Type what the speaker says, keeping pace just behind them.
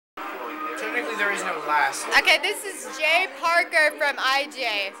there is no last. Okay, this is Jay Parker from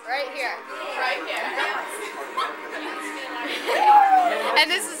IJ, right here. Right here. And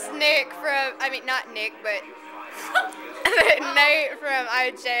this is Nick from, I mean, not Nick, but Nate from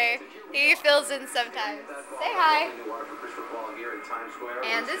IJ. He fills in sometimes. Say hi.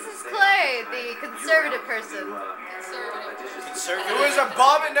 And this is Clay, the conservative person. Conservative. Who is a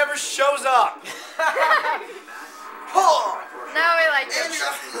bum and never shows up? No, we like him.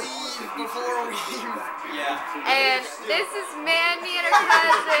 Before we Yeah. And this is Mandy and her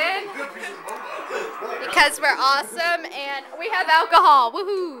cousin. Because we're awesome and we have alcohol.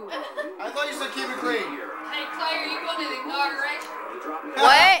 Woohoo! I thought you said keep it clean. Hey, Clay, are you going to the inauguration?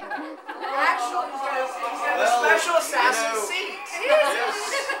 What? Actually, special assassin seat.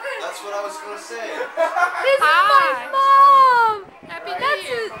 That's what I was going to say. This is my mom. Happy New That's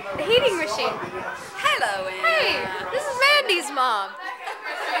Year. a heating machine. Hello, Anna. Hey, this is Mandy's mom.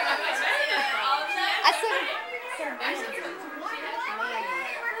 I said.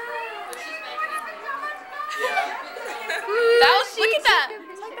 That was, look at that.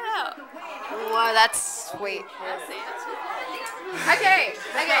 Check that out. Whoa, that's sweet. Okay.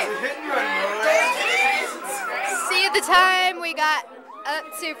 See the time. We got up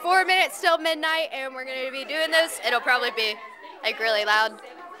to 4 minutes till midnight, and we're gonna be doing this. It'll probably be like really loud.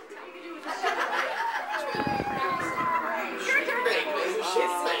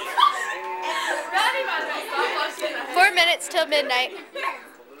 4 minutes till midnight.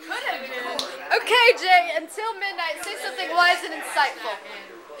 Okay, Jay, until midnight, say something wise and insightful.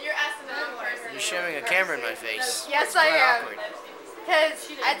 You're asking the wrong person. You're shoving a camera in my face. Yes, I am. Because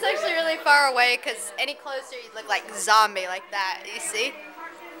it's actually really far away, because any closer you'd look like a zombie like that, you see?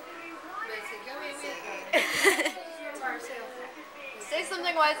 Say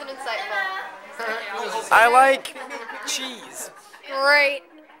something wise and insightful. I like cheese. Great.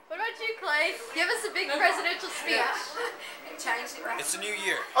 What about you, Clay? Give us a big presidential speech. It's a new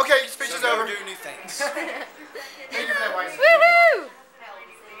year. Okay, speech is So over. go do new things. Thank you for that, White. Woohoo!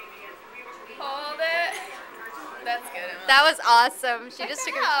 Hold it. That's good, Emma. That was awesome. She just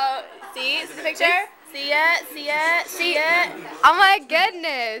took her. See the picture? See it? See it? See it? Oh my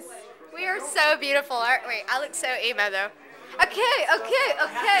goodness. We are so beautiful, aren't we? I look so emo though. Okay.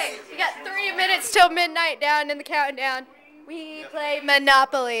 We got 3 minutes till midnight down in the countdown. We played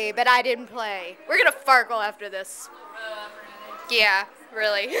Monopoly, but I didn't play. We're gonna Farkle after this. Yeah,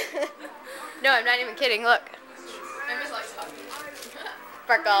 really. No, I'm not even kidding. Look. Emma's like talking.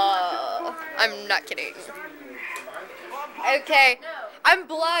 Farkle. I'm not kidding. Okay. I'm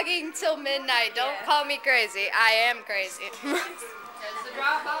blogging till midnight. Don't call me crazy. I am crazy. Is the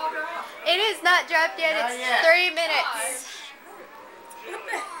drop ball drop? It is not dropped yet. Not It's yet. 3 minutes.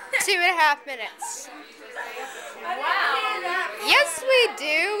 2.5 minutes. Wow. Yes, we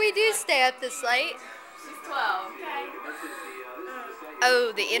do. We do stay up this late. She's 12.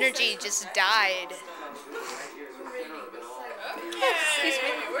 Oh, the energy just died. Excuse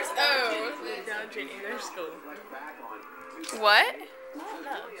me. Where's down training their school. What?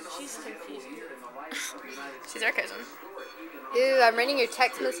 No, she's confused. She's our cousin. Ooh, I'm reading your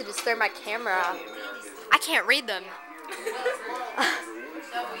text messages through my camera. I can't read them.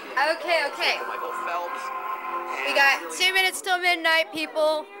 Okay. We got 2 minutes till midnight,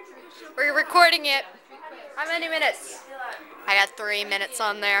 people. We're recording it. How many minutes? I got 3 minutes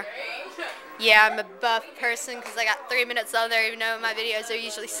on there. Yeah, I'm a buff person because I got 3 minutes on there, even though my videos are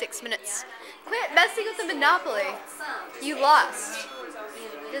usually 6 minutes. Quit messing with the Monopoly. You lost.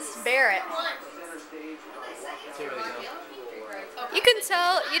 Just bear it. You can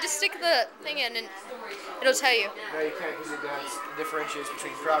tell, you just stick the thing in and it'll tell you. No, you can't because it does differentiates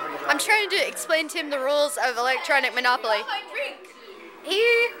between property I'm trying to explain to him the rules of electronic Monopoly.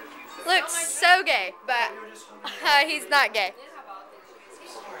 He looks so gay, but he's not gay.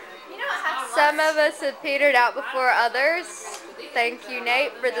 Some of us have petered out before others. Thank you,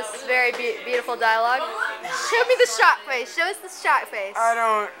 Nate, for this very beautiful dialogue. Show me the shock face. Show us the shock face. I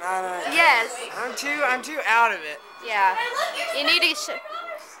don't. Yes. I'm too out of it. Yeah. You need to. Okay.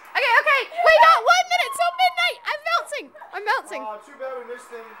 We got 1 minute till midnight. I'm bouncing. Too bad we missed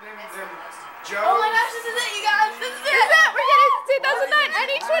them Joe. Oh my gosh, this is it, you guys. This is it. Is that? We're getting 2009. I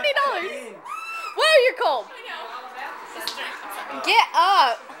need $20. Whoa, you're cold. Get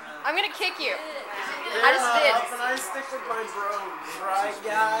up. I'm gonna kick you. I just did. And I stick with my bros, right,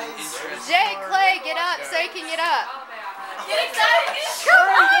 guys? Jay, Clay, get up so you can get up. Get excited. Come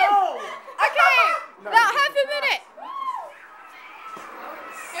on. Okay, about half a minute.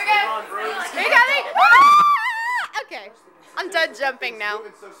 Here we go. You got me? Ah! Okay, I'm done jumping now.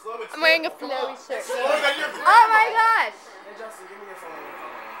 I'm wearing a flowy shirt. Oh my gosh. Hey, Justin, give me your phone.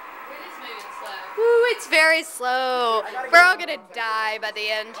 It is moving slow. It's very slow. We're all gonna die by the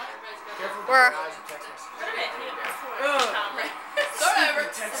end. We're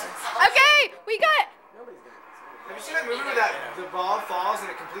okay. We got Have you seen that movie where the ball falls and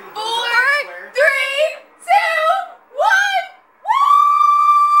it completely blows 4, up like a square? 3, 2, 1.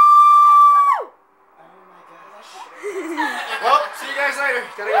 Well, see you guys later.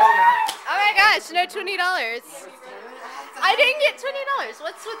 Gotta go home now. Oh my gosh, no $20. I didn't get $20.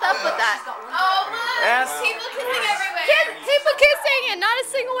 What's up with that? Oh, look! People kissing everywhere. People kissing and not a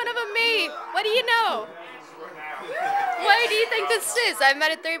single one of them me. What do you know? What do you think this is? I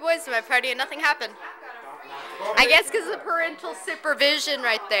met 3 boys at my party and nothing happened. I guess because of parental supervision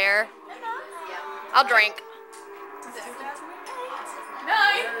right there. I'll drink. 9.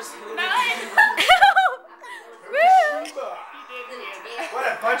 What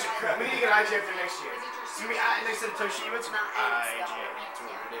a bunch of crap. We need to get ijay after next year. See me next to the Toshiba? It's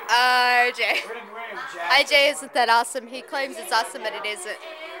ijay. IJ isn't that awesome. He claims it's awesome, but it isn't.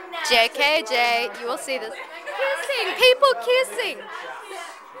 JKJ, you will see this. Kissing, people kissing.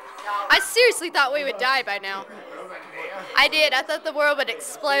 I seriously thought we would die by now. I did. I thought the world would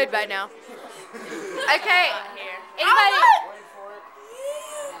explode by now. Okay. Anybody?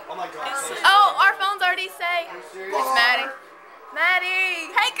 Oh my god. Oh, our phones already say. It's Maddie.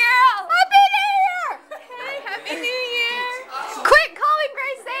 Maddie. Hey, girl. Happy New Year! Hey, Happy New Year. Quit calling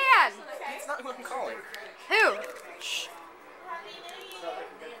Grace Ann. It's not what I'm calling. Who? Shh.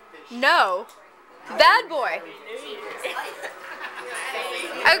 No. Bad boy.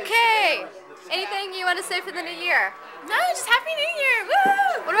 Okay. Anything you want to say for the new year? No, just Happy New Year.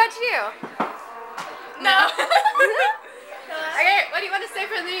 Woo! What about you? No. Okay, what do you want to say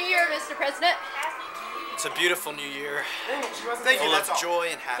for the new year, Mr. President? It's a beautiful new year. Thank you, Full that's of all. joy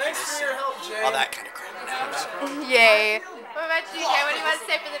and happiness. Thanks for your help, Jay. All that kind of crap. Yay. What about you, Jay? What do you want to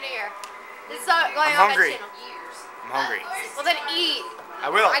say for the new year? This is all going on hungry. my channel. I'm hungry. Well, then eat. I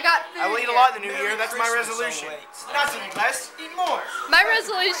will. I got food I will eat a here. lot in the new year. That's my resolution. Not to eat less, eat more. My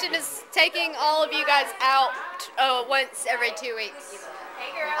resolution is taking all of you guys out once every 2 weeks.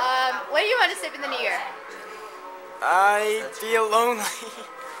 Hey, girl. What do you want to say for the new year? I feel lonely.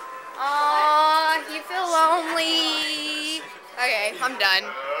 Aw, you feel lonely. Okay, I'm done.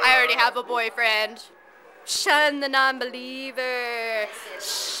 I already have a boyfriend. Shun the non-believer.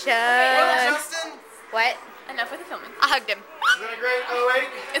 Shun. Justin? What? Enough with the filming. I hugged him. Is that a great 08?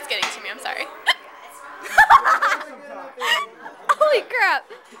 It's getting to me. I'm sorry. Holy crap.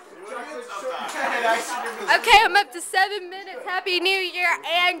 Okay, I'm up to 7 minutes. Happy New Year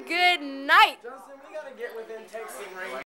and good night. Justin, we gotta get within texting range.